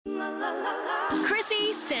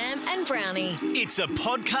Brownie. It's a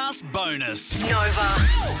podcast bonus. Nova.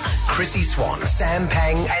 Chrissy Swan, Sam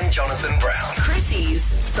Pang and Jonathan Brown. Chrissy's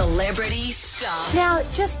Celebrity Stuff. Now,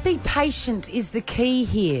 just be patient is the key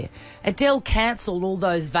here. Adele cancelled all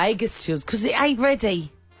those Vegas tours because it ain't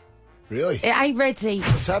ready. Really? It ain't ready.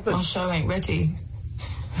 What's happened? My show ain't ready.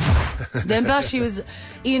 Remember, she was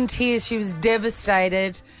in tears. She was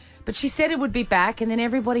devastated. But she said it would be back, and then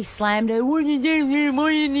everybody slammed her. What are you doing? What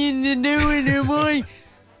are you doing? Why?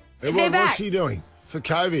 What's she doing for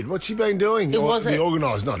COVID? What's she been doing? It wasn't- the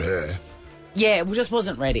organised, not her. Yeah, it just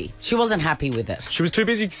wasn't ready. She wasn't happy with it. She was too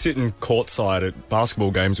busy sitting courtside at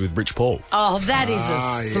basketball games with Rich Paul. Oh, that is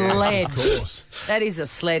a sledge. Yes, of course. That is a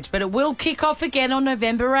sledge. But it will kick off again on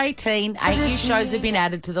November 18. 8 new shows have been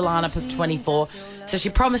added to the lineup of 24. So she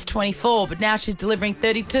promised 24, but now she's delivering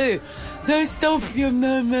 32. No, stop your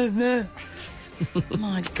mama.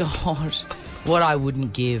 My God. What I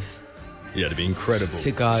wouldn't give Yeah, to be incredible.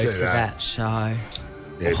 to go See to that. that show.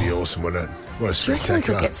 Yeah, it'd be awesome, wouldn't it? What a Do you reckon we could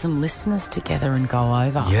spectacular. get some listeners together and go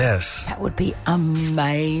over? Yes. That would be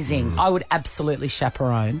amazing. I would absolutely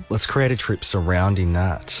chaperone. Let's create a trip surrounding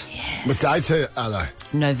that. What dates are they?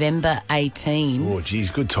 November 18 Oh,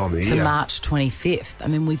 geez, good time of the to year. March 25th. I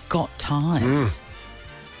mean, we've got time.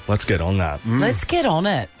 Let's get on that. Let's get on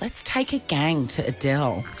it. Let's take a gang to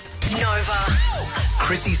Adele. Nova.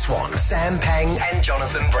 Chrissy Swan, Sam Pang and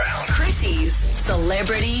Jonathan Brown. Chrissy's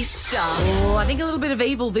Celebrity Stuff. Oh, I think a little bit of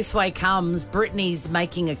evil this way comes. Britney's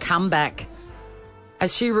making a comeback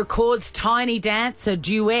as she records Tiny Dancer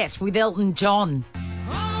duet with Elton John.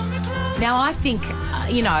 Now, I think,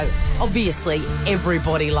 obviously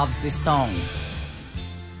everybody loves this song.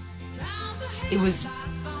 It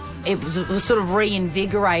was sort of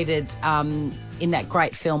reinvigorated in that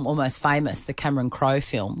great film, Almost Famous, the Cameron Crowe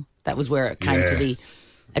film. That was where it came to the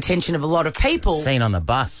attention of a lot of people. Seen on the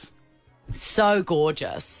bus. So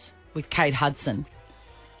gorgeous with Kate Hudson.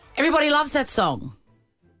 Everybody loves that song.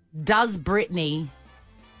 Does Britney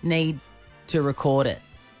need to record it?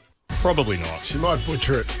 Probably not. She might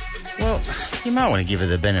butcher it. Well, you might want to give her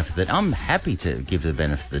the benefit of the... I'm happy to give her the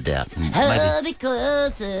benefit of the doubt. Oh, Maybe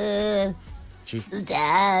because she's...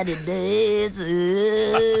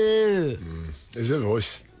 Is her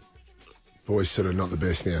voice sort of not the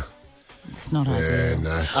best now? It's not Yeah, ideal.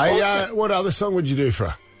 no. Hey, what other song would you do for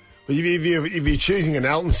her? Well, if you're choosing an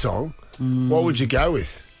Elton song, what would you go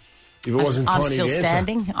with? If it wasn't I'm Tiny still Dancer?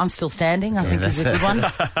 standing. I'm still standing. I think is a good one.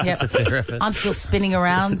 Yep. a fair effort. I'm still spinning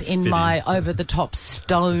around in my over-the-top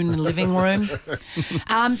stone living room.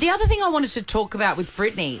 The other thing I wanted to talk about with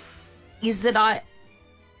Britney is that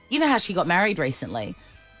you know how she got married recently,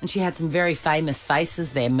 and she had some very famous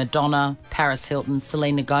faces there: Madonna, Paris Hilton,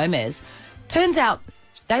 Selena Gomez. Turns out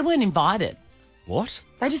they weren't invited. What?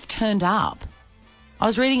 They just turned up. I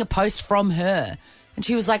was reading a post from her, and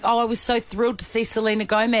she was like, "Oh, I was so thrilled to see Selena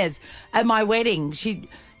Gomez at my wedding.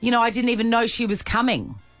 I didn't even know she was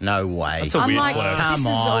coming." No way. That's a I'm weird like, flex. Come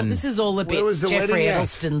on. this is all a Where bit was the Jeffrey wedding at?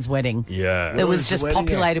 Edelston's wedding. Yeah. That was was the just wedding at?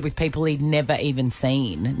 populated with people he'd never even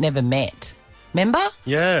seen, never met. Remember?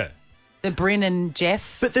 Yeah. The Bryn and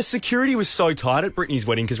Jeff? But the security was so tight at Britney's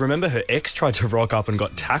wedding because remember her ex tried to rock up and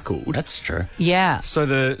got tackled. That's true. Yeah. So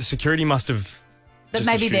the security must have. But just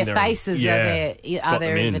maybe their assumed they were- faces Yeah, are got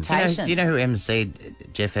their them in. invitation. Do you know who emceed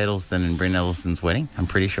Jeff Edelston and Bryn Edelston's wedding? I'm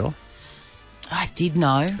pretty sure. I did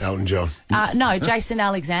know. Elton John. No, Jason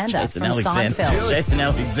Alexander from Seinfeld. Jason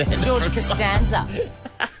Alexander. George Costanza.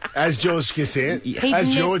 As George Costanza? He'd As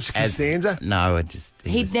ne- George Costanza? No,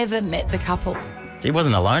 He'd never met the couple. He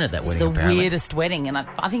wasn't alone at that It's wedding, the apparently. weirdest wedding, and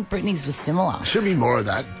I think Britney's was similar. Should be more of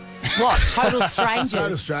that. What? Total Total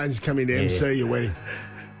strangers? strangers coming to MC your wedding.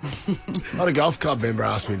 Not a golf club member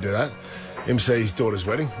asked me to do that. MC his daughter's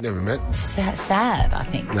wedding. Never met. Sad, I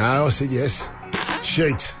think. No, I said yes.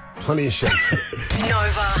 Sheets. Plenty of sheets.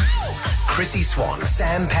 Nova. Chrissy Swan,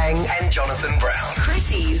 Sam Pang and Jonathan Brown.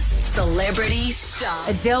 Chrissy's Celebrity Stuff.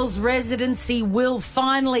 Adele's residency will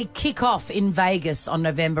finally kick off in Vegas on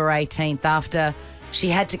November 18th after she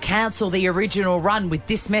had to cancel the original run with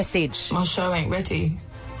this message. My show ain't ready.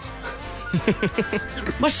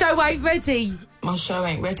 My show ain't ready. My show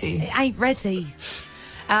ain't ready. It ain't ready.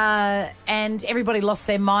 And everybody lost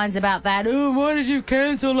their minds about that. Oh, why did you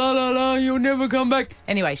cancel? La, la, la, you'll never come back.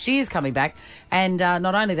 Anyway, she is coming back. And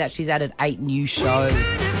not only that, she's added 8 new shows,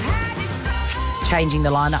 changing the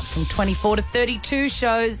lineup from 24 to 32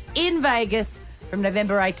 shows in Vegas from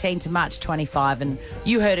November 18 to March 25. And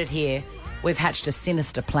you heard it here. We've hatched a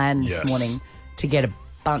sinister plan this Yes. morning to get a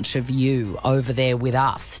bunch of you over there with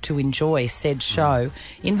us to enjoy said show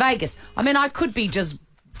in Vegas. I mean, I could be just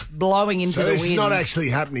blowing into So the this wind. is not actually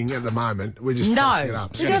happening at the moment. We're just tossing it No,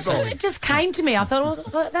 up. it just came to me. I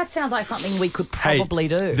thought, well, that sounds like something we could probably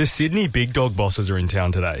do. The Sydney Big Dog bosses are in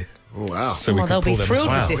town today. Oh, wow. So we Well, could they'll pull be them thrilled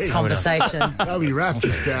aside. with this conversation. They'll be wrapped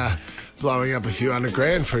just blowing up a few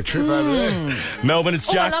 $100,000 for a trip over there. Melbourne, it's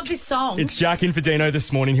Oh, I Jack. love this song. It's Jack Infodino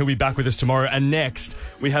this morning. He'll be back with us tomorrow. And next,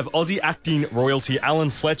 we have Aussie acting royalty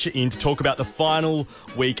Alan Fletcher in to talk about the final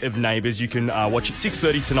week of Neighbours. You can watch it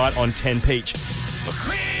 6:30 tonight on 10 Peach.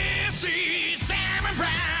 Chrissy, Sam and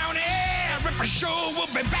Brownie, Ripper Show will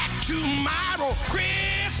be back tomorrow.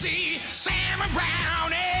 Chrissy, Sam and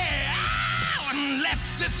Brownie,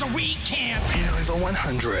 unless it's a weekend. Nova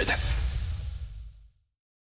 100.